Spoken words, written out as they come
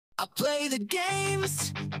I play the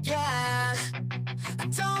games, yeah. I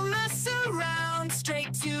don't mess around,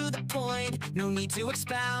 straight to the point. No need to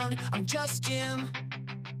expound, I'm just Jim.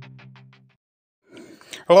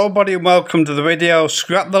 Hello buddy and welcome to the video.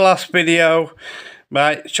 Scrap the last video.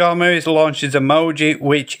 Right, Sean Murray's launched his emoji,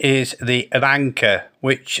 which is an anchor,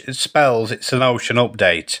 which spells it's an ocean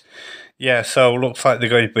update. Yeah, so looks like they're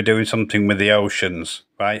going to be doing something with the oceans,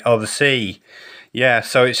 right, or the sea. Yeah,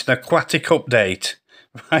 so it's an aquatic update,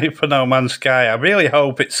 right, for No Man's Sky. I really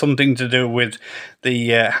hope it's something to do with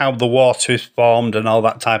the how the water is formed and all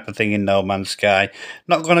that type of thing in No Man's Sky.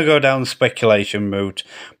 Not going to go down the speculation route,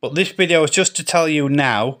 but this video is just to tell you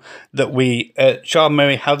now that Sean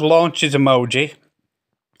Murray has launched his emoji,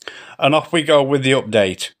 and off we go with the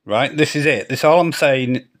update, right? This is it. This is all I'm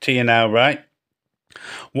saying to you now, right?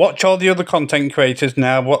 Watch all the other content creators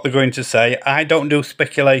now, what they're going to say. I don't do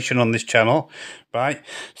speculation on this channel, right?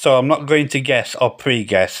 So I'm not going to guess or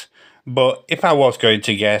pre-guess. But if I was going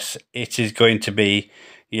to guess, it is going to be,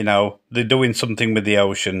 you know, they're doing something with the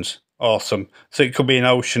oceans. Awesome. So it could be an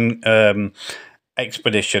ocean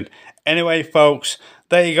expedition. Anyway, folks,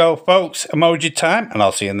 there you go, folks. Emoji time, and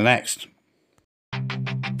I'll see you in the next.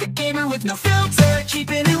 The gamer with no filter,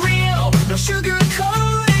 keeping it real. No sugar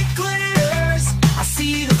coated glitters. I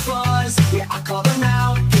see the flaws, yeah, I call them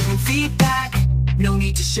out. Giving feedback, no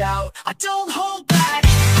need to shout. I don't hold